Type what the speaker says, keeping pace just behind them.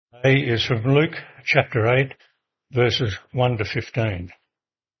Today is from Luke chapter 8, verses 1 to 15.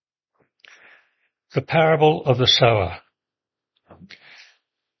 The parable of the sower.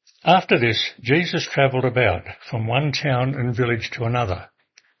 After this, Jesus travelled about from one town and village to another,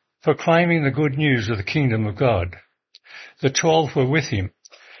 proclaiming the good news of the kingdom of God. The 12 were with him,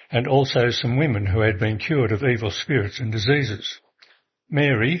 and also some women who had been cured of evil spirits and diseases.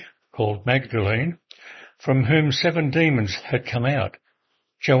 Mary, called Magdalene, from whom 7 demons had come out.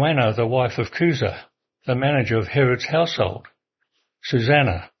 Joanna, the wife of Chuza, the manager of Herod's household.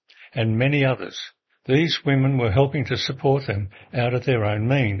 Susanna, and many others. These women were helping to support them out of their own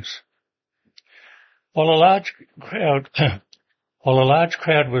means. While a large crowd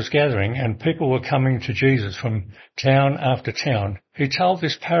was gathering and people were coming to Jesus from town after town, he told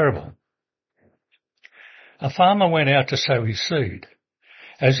this parable. A farmer went out to sow his seed.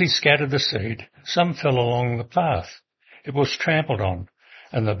 As he scattered the seed, some fell along the path. It was trampled on,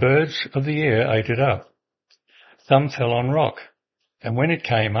 and the birds of the air ate it up. Some fell on rock, and when it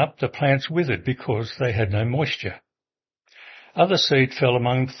came up, the plants withered because they had no moisture. Other seed fell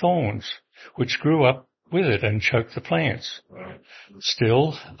among thorns, which grew up with it and choked the plants.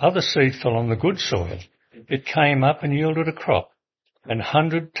 Still, other seed fell on the good soil. It came up and yielded a crop,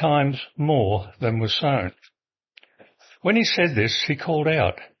 100 times more than was sown. When he said this, he called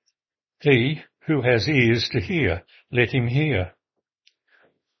out, "He who has ears to hear, let him hear."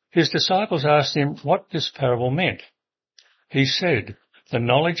 His disciples asked him what this parable meant. He said, "The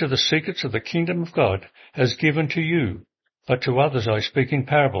knowledge of the secrets of the kingdom of God has given to you, but to others I speak in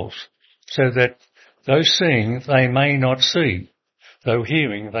parables, so that though seeing they may not see, though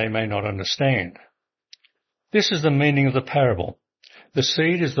hearing they may not understand." This is the meaning of the parable. The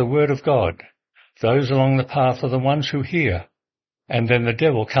seed is the word of God. Those along the path are the ones who hear, and then the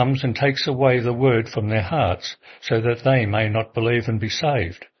devil comes and takes away the word from their hearts, so that they may not believe and be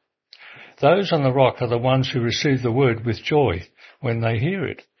saved. Those on the rock are the ones who receive the word with joy when they hear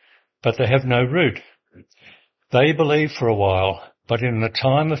it, but they have no root. They believe for a while, but in the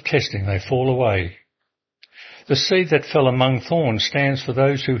time of testing they fall away. The seed that fell among thorns stands for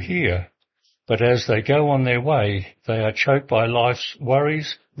those who hear, but as they go on their way, they are choked by life's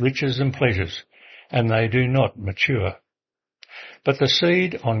worries, riches and pleasures, and they do not mature. But the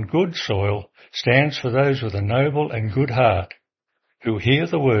seed on good soil stands for those with a noble and good heart, who hear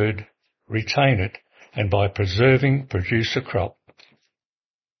the word, retain it, and by preserving produce a crop.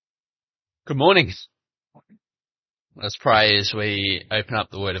 Good morning. Let's pray as we open up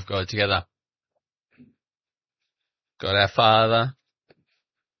the Word of God together. God our Father,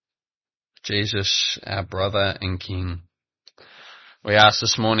 Jesus our brother and King, we ask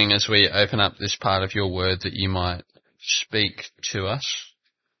this morning as we open up this part of your Word that you might speak to us.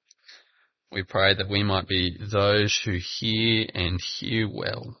 We pray that we might be those who hear and hear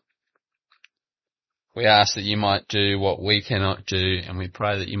well. We ask that you might do what we cannot do, and we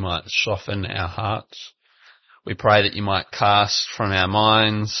pray that you might soften our hearts. We pray that you might cast from our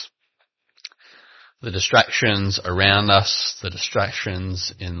minds the distractions around us, the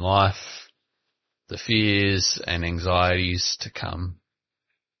distractions in life, the fears and anxieties to come.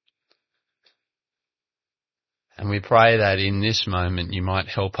 And we pray that in this moment you might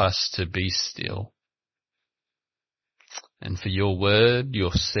help us to be still, and for your word,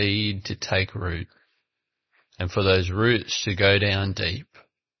 your seed to take root, and for those roots to go down deep,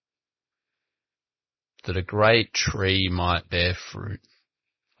 that a great tree might bear fruit,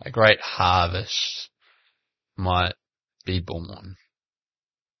 a great harvest might be born,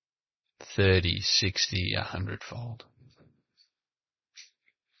 30, 60, 100-fold,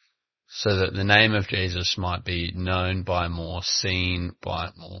 so that the name of Jesus might be known by more, seen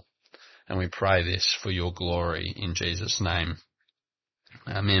by more. And we pray this for your glory in Jesus' name.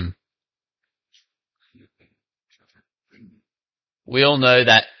 Amen. We all know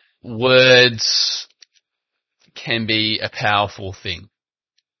that words can be a powerful thing.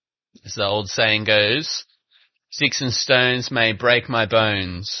 As the old saying goes, "Sticks and stones may break my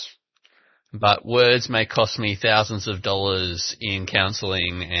bones, but words may cost me thousands of dollars in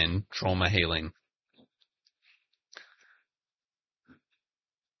counselling and trauma healing."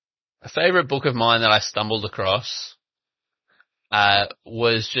 A favourite book of mine that I stumbled across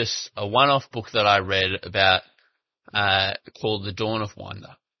was just a one-off book that I read about called The Dawn of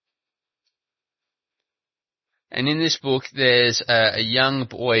Wonder. And in this book, there's a young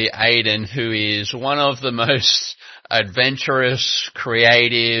boy, Aiden, who is one of the most adventurous,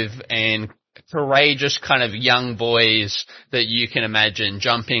 creative, and courageous kind of young boys that you can imagine,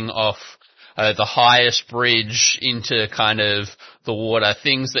 jumping off the highest bridge into kind of the water,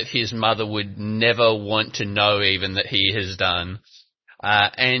 things that his mother would never want to know even that he has done.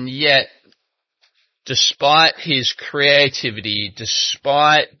 And yet, despite his creativity,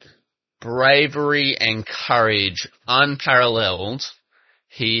 despite bravery and courage unparalleled,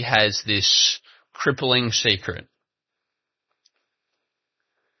 he has this crippling secret.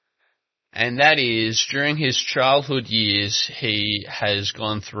 And that is, during his childhood years, he has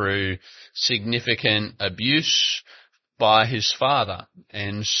gone through significant abuse by his father.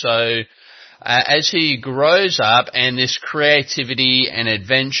 And so, as he grows up and this creativity and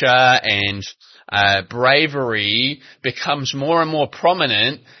adventure and bravery becomes more and more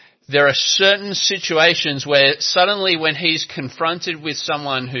prominent, there are certain situations where suddenly when he's confronted with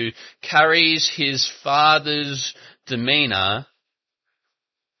someone who carries his father's demeanour,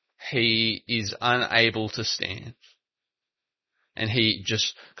 he is unable to stand. And he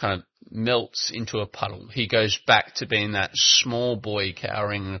just kind of melts into a puddle. He goes back to being that small boy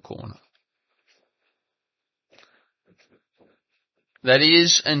cowering in a corner. That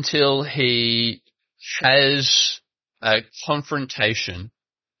is until he has a confrontation,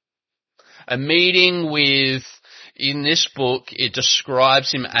 a meeting with, in this book, it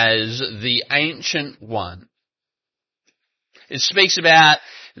describes him as the Ancient One. It speaks about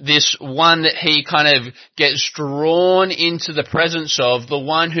this one that he kind of gets drawn into the presence of, the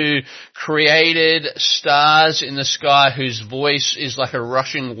one who created stars in the sky, whose voice is like a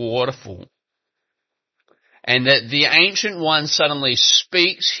rushing waterfall. And that the Ancient One suddenly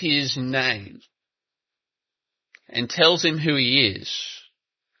speaks his name and tells him who he is.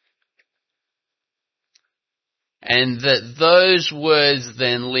 And that those words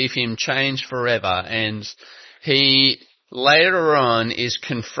then leave him changed forever. And he later on is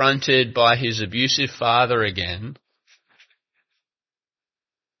confronted by his abusive father again.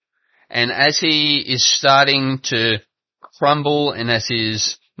 And as he is starting to crumble and as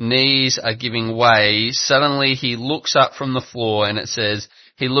his knees are giving way, suddenly he looks up from the floor, and it says,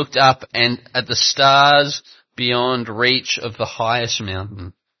 he looked up and at the stars beyond reach of the highest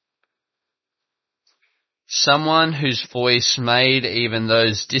mountain. Someone whose voice made even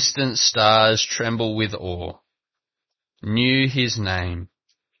those distant stars tremble with awe knew his name.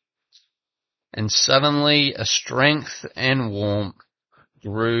 And suddenly a strength and warmth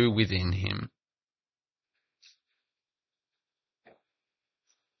grew within him.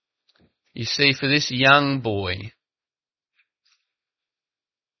 You see, for this young boy,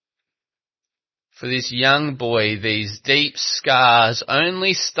 these deep scars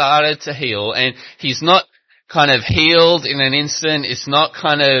only started to heal, and he's not kind of healed in an instant. It's not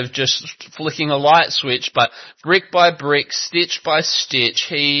kind of just flicking a light switch, but brick by brick, stitch by stitch,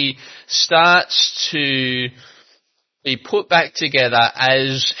 he starts to be put back together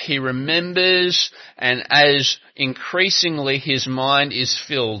as he remembers and as increasingly his mind is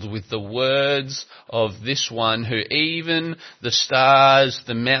filled with the words of this one who even the stars,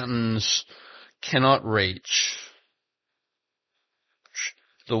 the mountains cannot reach.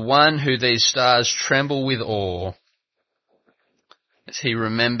 The one who these stars tremble with awe as he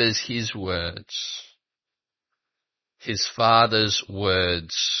remembers his words, his father's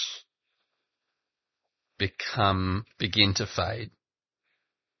words begin to fade.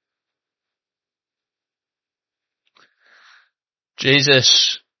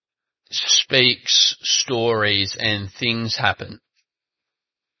 Jesus speaks stories and things happen.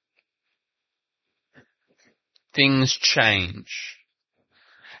 Things change.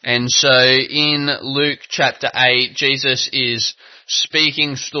 And so in Luke chapter 8, Jesus is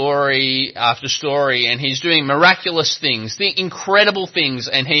speaking story after story, and he's doing miraculous things, incredible things,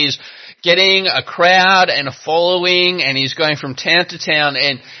 and he's getting a crowd and a following, and he's going from town to town,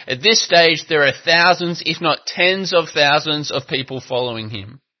 and at this stage there are thousands, if not tens of thousands of people following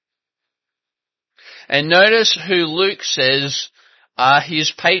him. And notice who Luke says are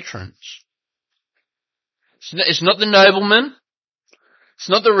his patrons. It's not the noblemen. It's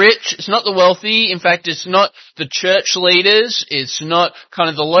not the rich, it's not the wealthy, in fact it's not the church leaders, it's not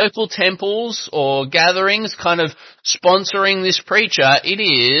kind of the local temples or gatherings kind of sponsoring this preacher. It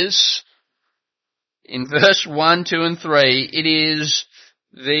is, in verse 1, 2 and 3, it is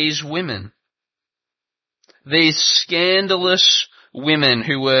these women. These scandalous women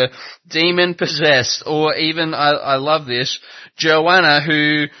who were demon possessed, or even, I love this, Joanna,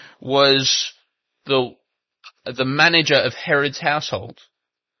 who was the manager of Herod's household.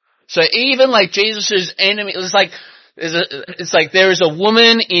 So even like Jesus' enemy, it's like there is a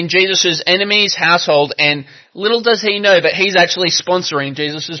woman in Jesus' enemy's household, and little does he know, but he's actually sponsoring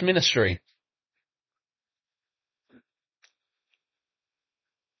Jesus' ministry.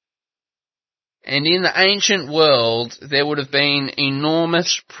 And in the ancient world, there would have been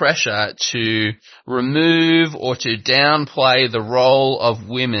enormous pressure to remove or to downplay the role of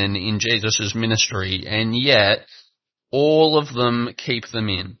women in Jesus' ministry, and yet all of them keep them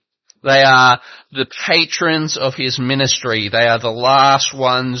in. They are the patrons of his ministry. They are the last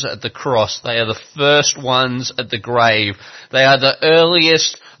ones at the cross. They are the first ones at the grave. They are the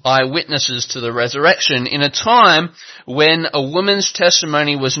earliest eyewitnesses to the resurrection in a time when a woman's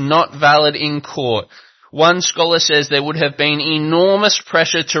testimony was not valid in court. One scholar says there would have been enormous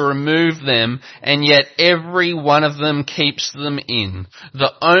pressure to remove them, and yet every one of them keeps them in.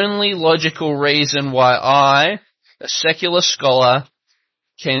 The only logical reason why I, a secular scholar,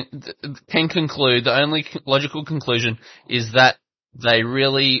 can conclude, the only logical conclusion is that they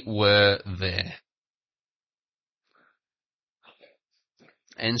really were there.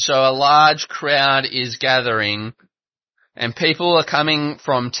 And so a large crowd is gathering, and people are coming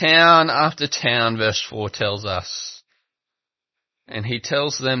from town after town, verse 4 tells us. And he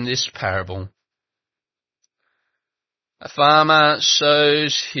tells them this parable. A farmer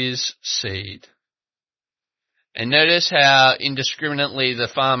sows his seed. And notice how indiscriminately the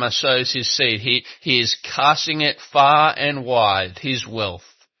farmer sows his seed. He is casting it far and wide, his wealth.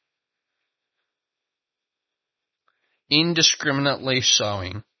 Indiscriminately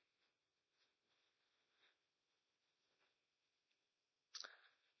sowing.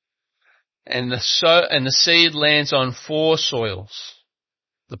 And the seed lands on 4 soils.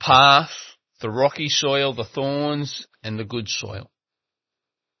 The path, the rocky soil, the thorns, and the good soil.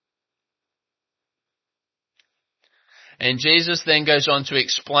 And Jesus then goes on to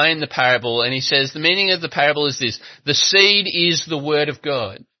explain the parable, and he says the meaning of the parable is this: the seed is the word of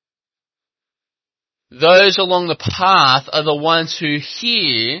God. Those along the path are the ones who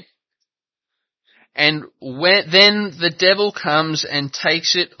hear, and then the devil comes and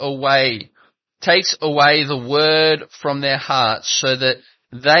takes away the word from their hearts so that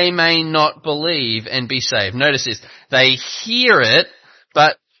they may not believe and be saved. Notice this: they hear it,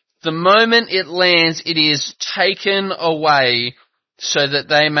 but the moment it lands, it is taken away so that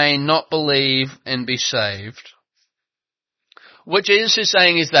they may not believe and be saved. What Jesus is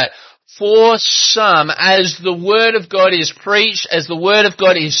saying is that for some, as the word of God is preached, as the word of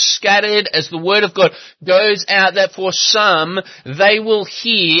God is scattered, as the word of God goes out, that for some, they will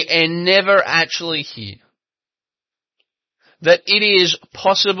hear and never actually hear. That it is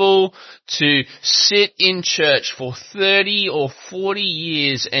possible to sit in church for 30 or 40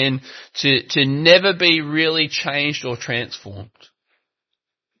 years and to never be really changed or transformed.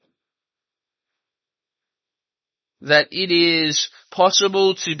 That it is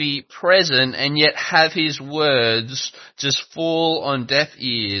possible to be present and yet have his words just fall on deaf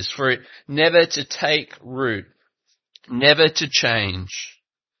ears, for it never to take root, never to change.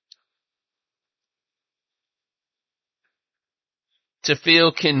 To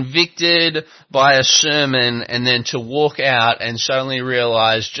feel convicted by a sermon and then to walk out and suddenly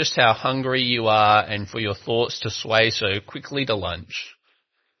realize just how hungry you are and for your thoughts to sway so quickly to lunch.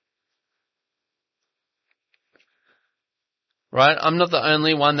 Right? I'm not the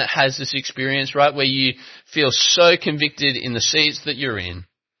only one that has this experience, right? Where you feel so convicted in the seats that you're in.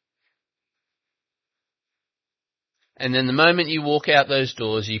 And then the moment you walk out those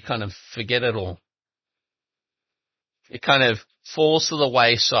doors, you kind of forget it all. It kind of falls to the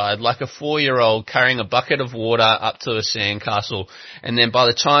wayside like a 4-year-old carrying a bucket of water up to a sandcastle. And then by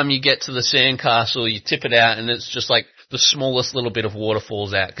the time you get to the sandcastle, you tip it out and it's just like the smallest little bit of water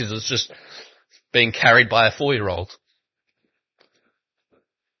falls out because it's just being carried by a 4-year-old.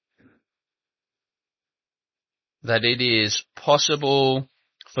 That it is possible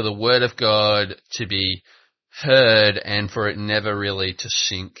for the word of God to be heard and for it never really to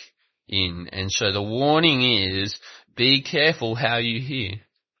sink in. And so the warning is, be careful how you hear.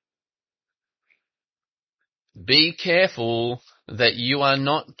 Be careful that you are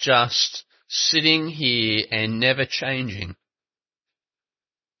not just sitting here and never changing.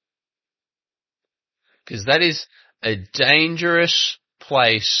 Because that is a dangerous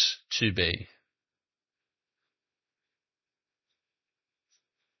place to be.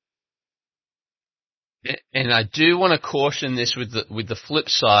 And I do want to caution this with the flip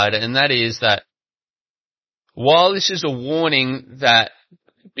side, and that is that while this is a warning that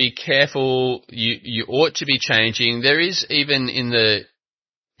be careful, you ought to be changing, there is even in the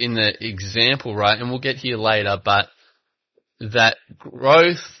example, right, and we'll get here later, but that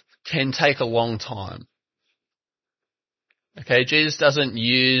growth can take a long time. Okay, Jesus doesn't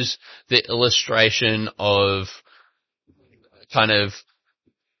use the illustration of kind of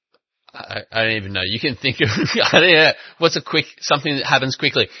I don't even know. You can think of, I don't know, something that happens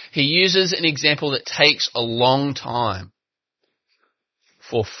quickly. He uses an example that takes a long time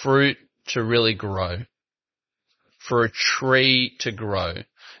for fruit to really grow, for a tree to grow.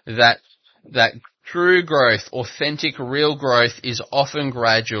 That true growth, authentic, real growth is often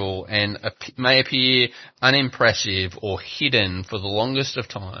gradual and may appear unimpressive or hidden for the longest of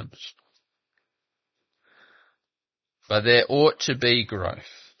times. But there ought to be growth.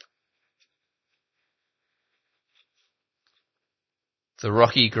 The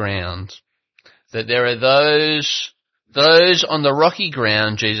rocky ground. That there are those on the rocky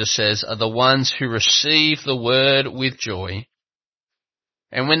ground, Jesus says, are the ones who receive the word with joy.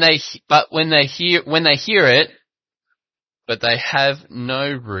 And when they hear it, but they have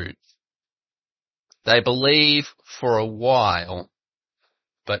no root. They believe for a while,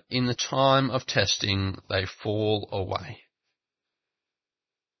 but in the time of testing, they fall away.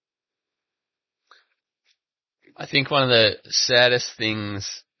 I think one of the saddest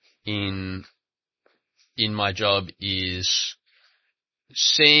things in my job is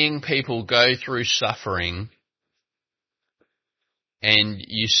seeing people go through suffering, and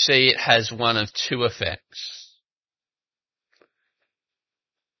you see it has one of two effects.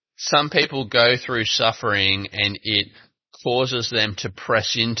 Some people go through suffering and it causes them to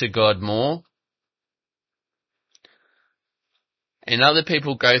press into God more. And other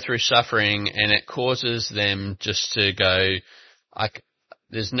people go through suffering and it causes them just to go,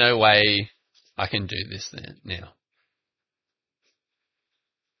 there's no way I can do this now.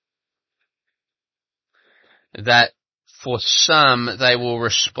 That for some, they will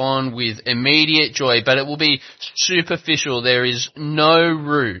respond with immediate joy, but it will be superficial. There is no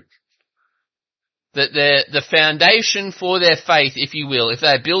root. That the foundation for their faith, if you will, if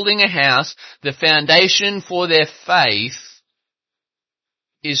they're building a house, the foundation for their faith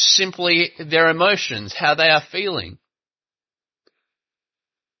is simply their emotions, how they are feeling.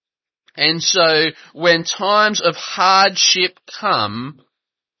 And so when times of hardship come,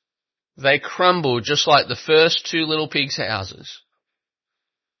 they crumble just like the first two little pigs' houses.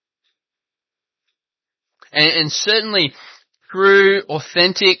 And certainly true,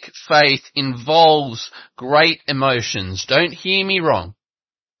 authentic faith involves great emotions. Don't hear me wrong.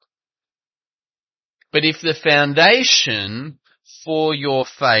 But if the foundation for your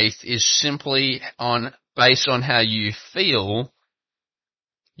faith is simply based on how you feel,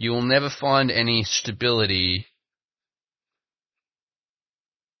 you will never find any stability.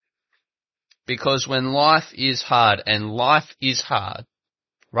 Because when life is hard, and life is hard,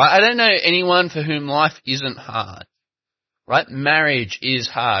 right? I don't know anyone for whom life isn't hard, right? Marriage is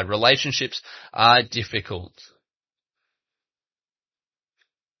hard. Relationships are difficult.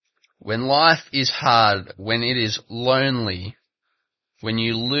 When life is hard, when it is lonely, when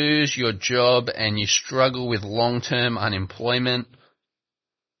you lose your job and you struggle with long-term unemployment,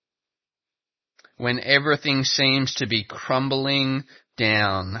 when everything seems to be crumbling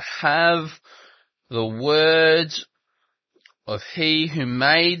down, have the words of He who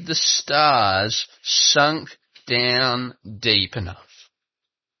made the stars sunk down deep enough.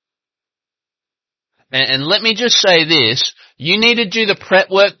 And let me just say this, you need to do the prep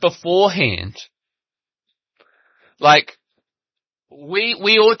work beforehand. Like, we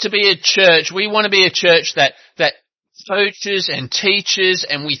ought to be a church, we want to be a church that coaches and teaches,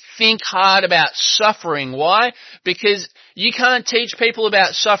 and we think hard about suffering. Why? Because you can't teach people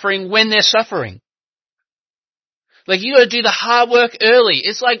about suffering when they're suffering. Like, you got to do the hard work early.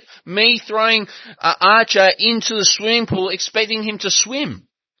 It's like me throwing Archer into the swimming pool expecting him to swim.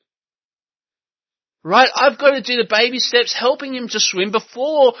 Right? I've got to do the baby steps helping him to swim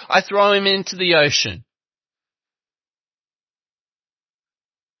before I throw him into the ocean.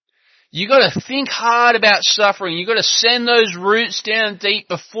 You got to think hard about suffering. You got to send those roots down deep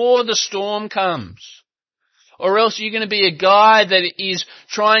before the storm comes. Or else you're going to be a guy that is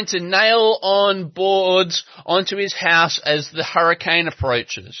trying to nail on boards onto his house as the hurricane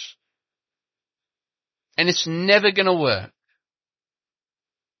approaches. And it's never going to work.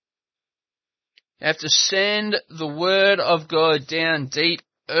 You have to send the word of God down deep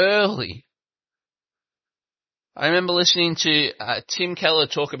early. I remember listening to Tim Keller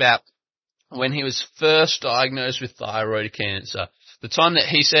talk about when he was first diagnosed with thyroid cancer. The time that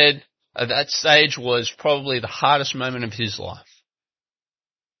he said at that stage was probably the hardest moment of his life.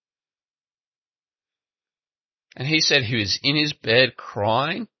 And he said he was in his bed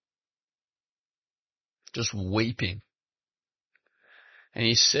crying, just weeping. And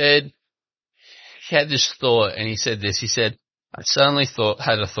he said, he had this thought, and he said this, he said, I suddenly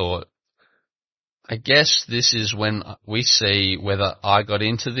had a thought. I guess this is when we see whether I got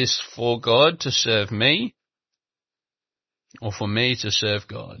into this for God to serve me or for me to serve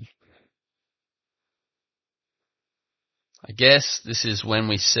God. I guess this is when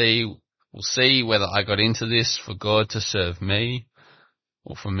we'll see whether I got into this for God to serve me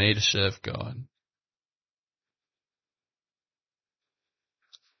or for me to serve God.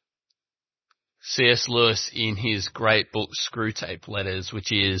 C.S. Lewis, in his great book Screwtape Letters,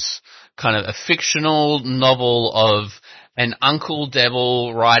 which is kind of a fictional novel of an uncle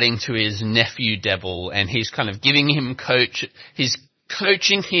devil writing to his nephew devil, and he's kind of giving him he's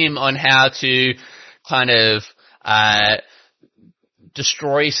coaching him on how to kind of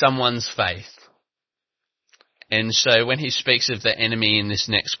destroy someone's faith. And so when he speaks of the enemy in this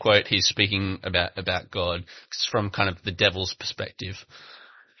next quote, he's speaking about God. It's from kind of the devil's perspective.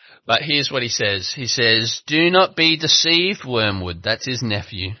 But here's what he says. He says, "Do not be deceived, Wormwood," that's his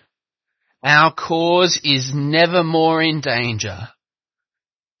nephew. "Our cause is never more in danger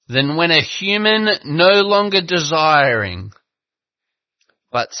than when a human no longer desiring,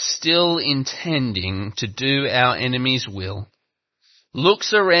 but still intending to do our enemy's will,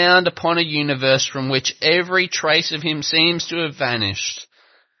 looks around upon a universe from which every trace of him seems to have vanished,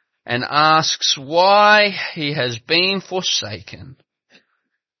 and asks why he has been forsaken,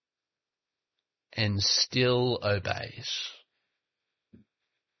 and still obeys."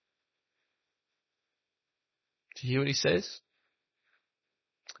 Do you hear what he says?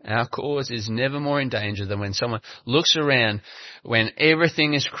 Our cause is never more in danger than when someone looks around, when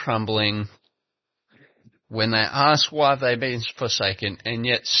everything is crumbling, when they ask why they've been forsaken, and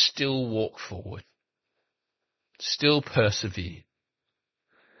yet still walk forward, still persevere.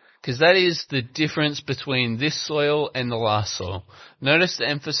 Because that is the difference between this soil and the last soil. Notice the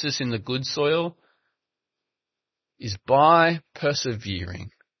emphasis in the good soil is by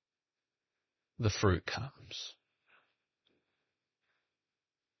persevering, the fruit comes.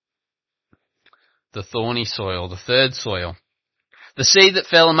 The thorny soil, the third soil. The seed that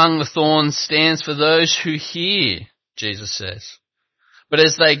fell among the thorns stands for those who hear, Jesus says. But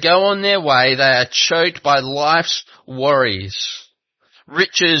as they go on their way, they are choked by life's worries,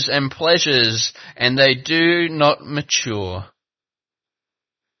 riches and pleasures, and they do not mature.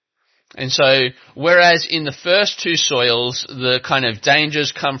 And so, whereas in the first two soils, the kind of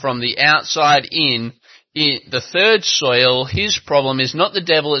dangers come from the outside in the third soil, his problem is not the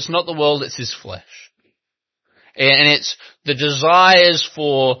devil, it's not the world, it's his flesh. And it's the desires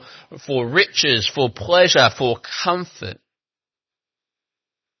for riches, for pleasure, for comfort.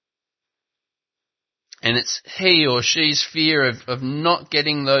 And it's he or she's fear of not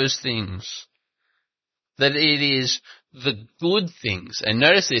getting those things. That it is the good things. And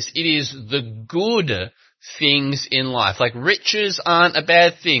notice this, it is the good things in life. Like riches aren't a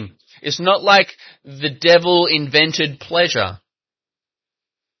bad thing. It's not like the devil invented pleasure.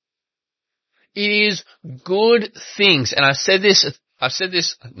 It is good things. And I've said this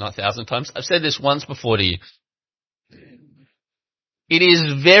not 1,000 times, I've said this once before to you. It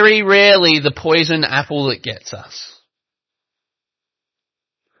is very rarely the poison apple that gets us.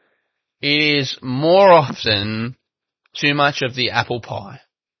 It is more often too much of the apple pie.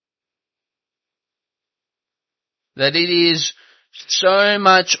 That it is so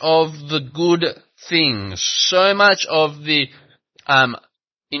much of the good things, so much of the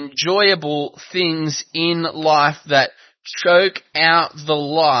enjoyable things in life that choke out the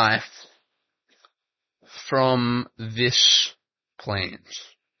life from this plant,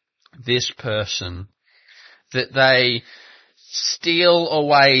 this person, that they steal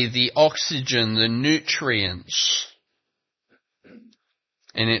away the oxygen, the nutrients,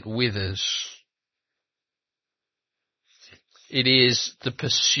 and it withers. It is the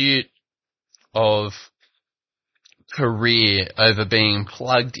pursuit of career over being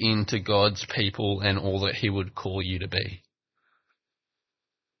plugged into God's people and all that he would call you to be.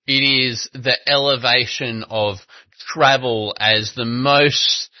 It is the elevation of travel as the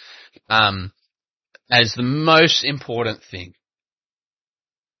most important thing.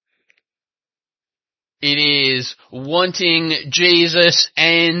 It is wanting Jesus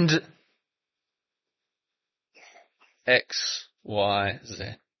and X, Y, Z.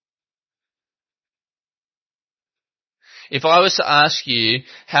 If I was to ask you,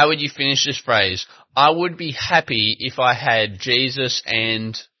 how would you finish this phrase? I would be happy if I had Jesus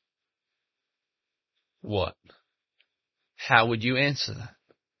and what? How would you answer that?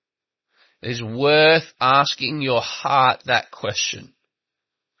 It is worth asking your heart that question.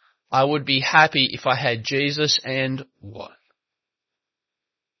 I would be happy if I had Jesus and what?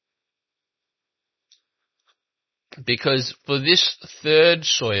 Because for this third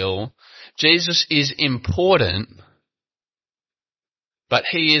soil, Jesus is important, but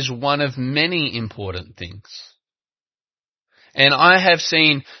he is one of many important things. And I have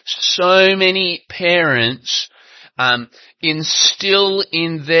seen so many parents instill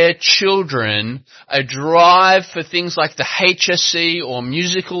in their children a drive for things like the HSC or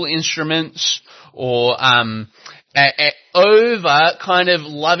musical instruments or over kind of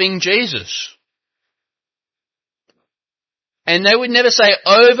loving Jesus. And they would never say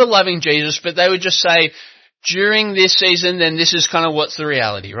over loving Jesus, but they would just say during this season, then this is kind of what's the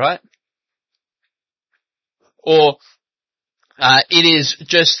reality, right? Or it is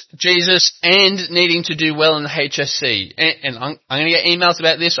just Jesus and needing to do well in the HSC. And I'm going to get emails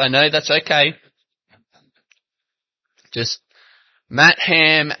about this. I know that's okay. Just Matt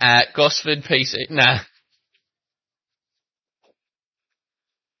Ham at Gosford PC. Nah.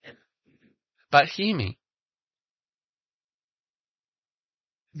 But hear me.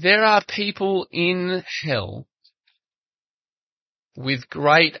 There are people in hell with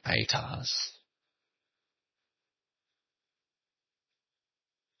great ATARs.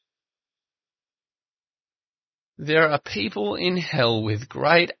 There are people in hell with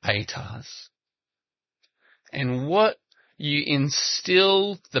great ATARs. And what you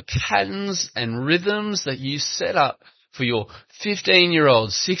instill, the patterns and rhythms that you set up for your 15-year-old,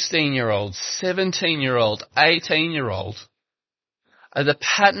 16-year-old, 17-year-old, 18-year-old are the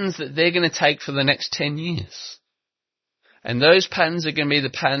patterns that they're going to take for the next 10 years. And those patterns are going to be the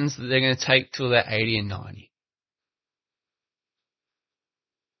patterns that they're going to take till they're 80 and 90.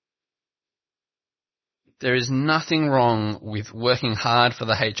 There is nothing wrong with working hard for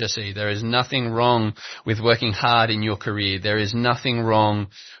the HSE. There is nothing wrong with working hard in your career. There is nothing wrong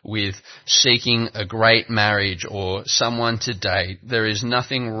with seeking a great marriage or someone to date. There is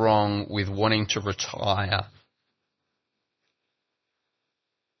nothing wrong with wanting to retire.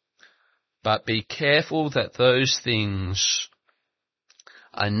 But be careful that those things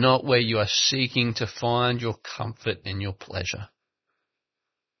are not where you are seeking to find your comfort and your pleasure.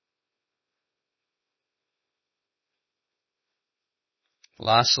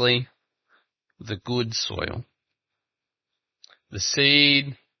 Lastly, the good soil. The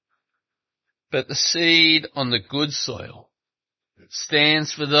seed on the good soil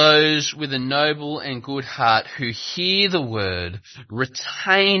stands for those with a noble and good heart who hear the word,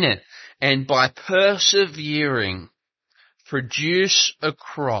 retain it, and by persevering produce a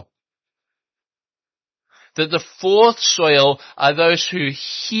crop. That the fourth soil are those who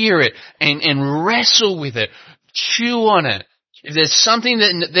hear it and wrestle with it, chew on it. If there's something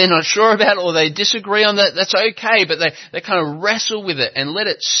that they're not sure about or they disagree on that, that's okay, but they kind of wrestle with it and let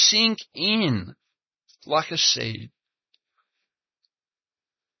it sink in like a seed.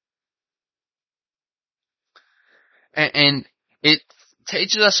 And it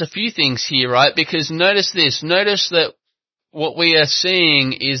teaches us a few things here, right? Because notice this. Notice that what we are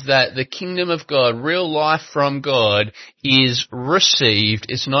seeing is that the kingdom of God, real life from God, is received.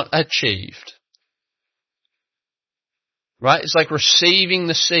 It's not achieved. Right? It's like receiving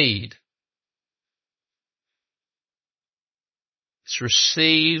the seed. It's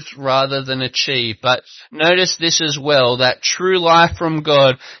received rather than achieved. But notice this as well, that true life from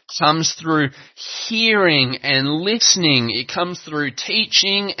God comes through hearing and listening. It comes through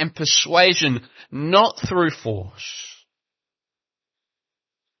teaching and persuasion, not through force.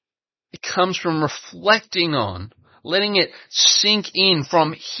 It comes from reflecting on, letting it sink in,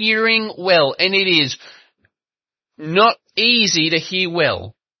 from hearing well. And it is not easy to hear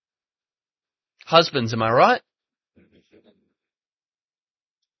well. Husbands, am I right?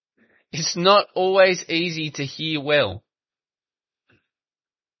 It's not always easy to hear well.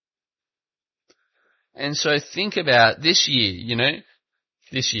 And so think about this year,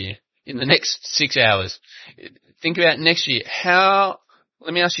 in the next 6 hours. Think about next year.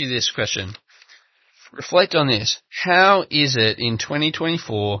 Let me ask you this question. Reflect on this. How is it in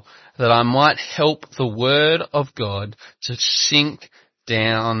 2024 that I might help the Word of God to sink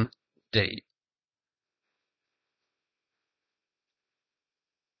down deep?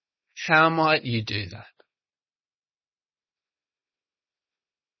 How might you do that?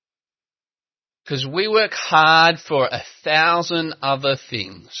 Because we work hard for 1,000 other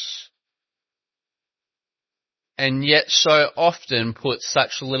things, and yet so often put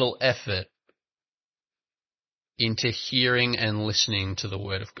such little effort into hearing and listening to the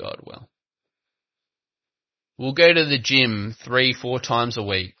Word of God well. We'll go to the gym 3-4 times a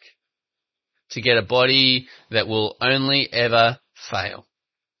week to get a body that will only ever fail.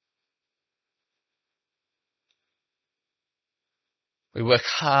 We work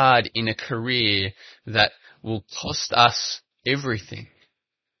hard in a career that will cost us everything.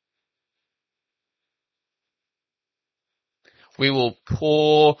 We will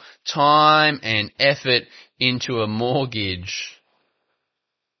pour time and effort into a mortgage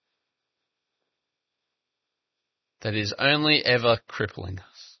that is only ever crippling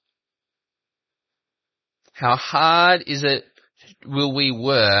us. How hard will we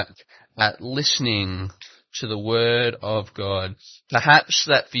work at listening to the Word of God? Perhaps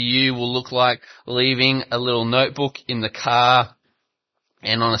that for you will look like leaving a little notebook in the car,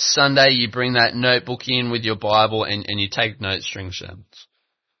 and on a Sunday you bring that notebook in with your Bible and you take notes during sermons.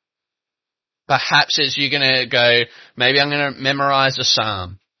 Perhaps it's you're going to go, maybe I'm going to memorize a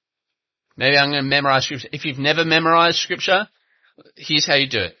psalm. Maybe I'm going to memorize scripture. If you've never memorized scripture, here's how you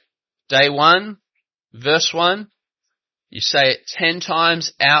do it. Day 1, verse 1, you say it 10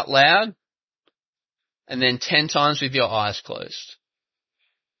 times out loud, and then 10 times with your eyes closed.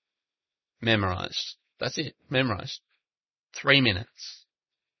 Memorized. That's it. Memorized. 3 minutes.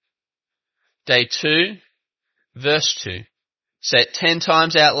 Day 2, verse 2. Say it 10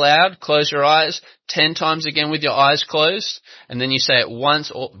 times out loud, close your eyes, 10 times again with your eyes closed, and then you say it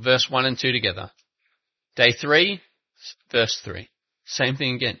once, or verse 1 and 2 together. Day 3, verse 3. Same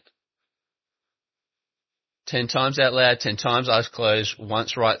thing again. 10 times out loud, 10 times eyes closed,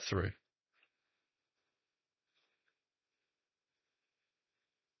 once right through.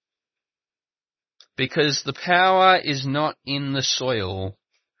 Because the power is not in the soil,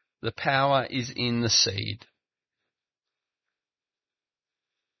 the power is in the seed.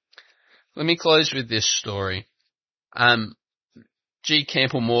 Let me close with this story. G.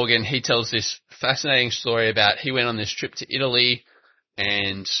 Campbell Morgan, he tells this fascinating story about he went on this trip to Italy,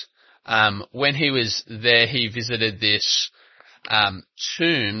 and when he was there, he visited this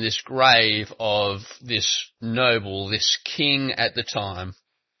tomb, this grave of this noble, this king at the time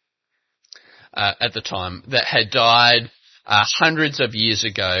that had died hundreds of years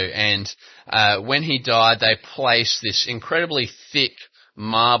ago. And when he died, they placed this incredibly thick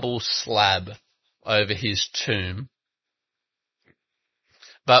marble slab over his tomb.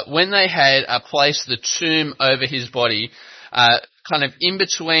 But when they had placed the tomb over his body, kind of in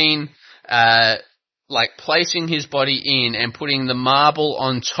between, like placing his body in and putting the marble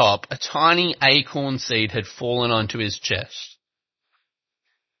on top, a tiny acorn seed had fallen onto his chest.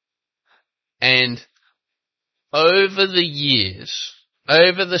 And over the years,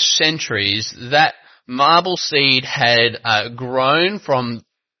 over the centuries, that marble seed had grown from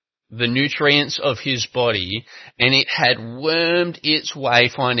the nutrients of his body, and it had wormed its way,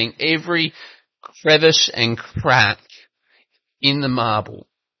 finding every crevice and crack in the marble,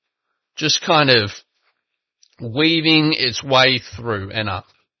 just kind of weaving its way through and up.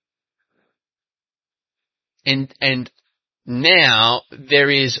 And now there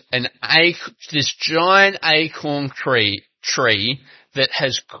is this giant acorn tree that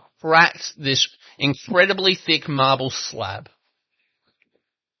has cracked this incredibly thick marble slab.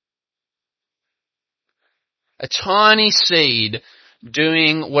 A tiny seed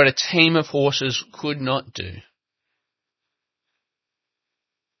doing what a team of horses could not do.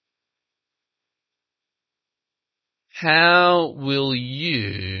 How will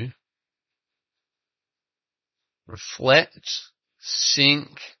you reflect, sink,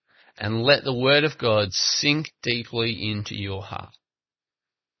 and let the Word of God sink deeply into your heart?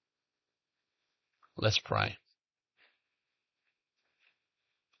 Let's pray.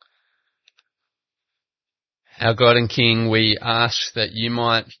 Our God and King, we ask that you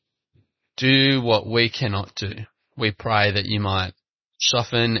might do what we cannot do. We pray that you might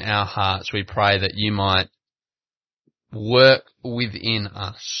soften our hearts. We pray that you might work within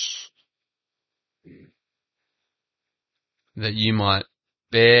us, that you might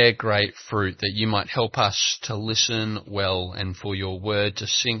bear great fruit, that you might help us to listen well and for your word to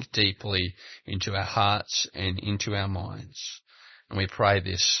sink deeply into our hearts and into our minds. And we pray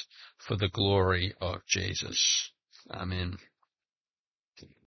this for the glory of Jesus. Amen.